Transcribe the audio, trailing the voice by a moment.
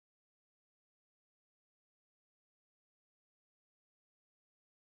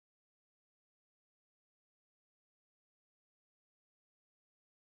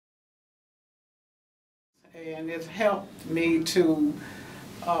And it helped me to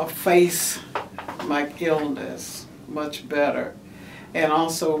face my illness much better, and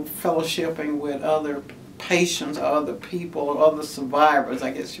also fellowshipping with other patients or other people or other survivors,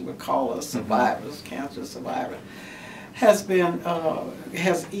 I guess you would call us survivors, cancer survivors, has been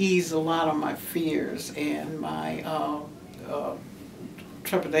has eased a lot of my fears and my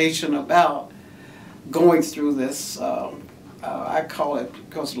trepidation about going through this. I call it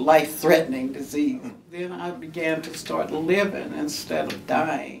because life-threatening disease. Then I began to start living instead of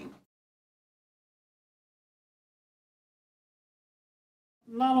dying.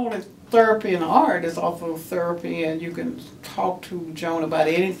 Not only therapy and art, it's also therapy, and you can talk to Joan about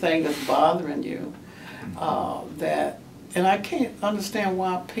anything that's bothering you. And I can't understand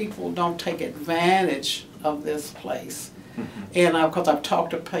why people don't take advantage of this place. And because I've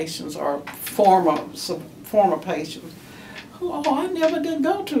talked to patients or former patients, oh, I never did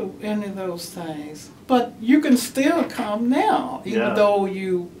go to any of those things. But you can still come now, even though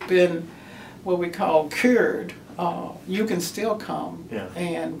you've been what we call cured. You can still come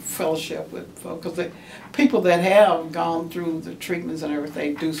and fellowship with folks. Because people that have gone through the treatments and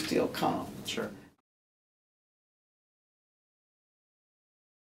everything do still come. Sure.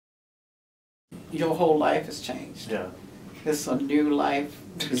 Your whole life has changed. Yeah. It's a new life.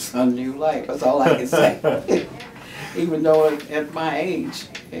 It's a new life. That's all I can say. Even though at my age,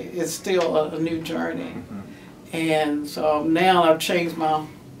 it's still a new journey. And so now I've changed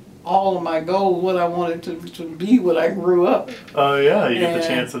all of my goals, what I wanted to be when I grew up. Oh yeah, you get the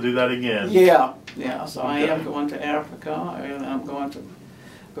chance to do that again. Yeah, yeah. So I am going to Africa, and I'm going to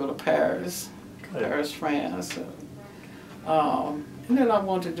go to Paris, France. And then I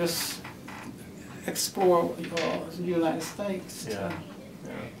want to just explore the United States. Yeah.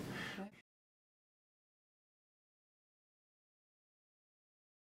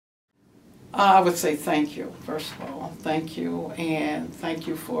 I would say thank you, first of all. Thank you, and thank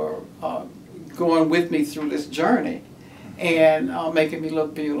you for going with me through this journey and making me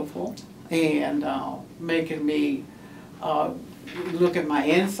look beautiful and making me look at my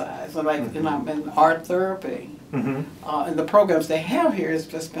insides. And I'm in art therapy. And the programs they have here has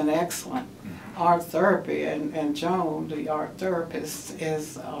just been excellent. Art therapy, and Joan, the art therapist,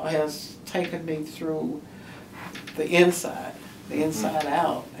 has taken me through the inside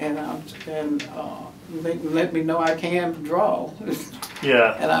out, and let me know I can draw.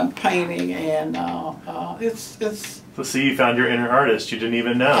 Yeah. And I'm painting, and it's. So see, you found your inner artist. You didn't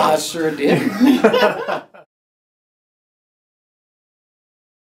even know. I sure did.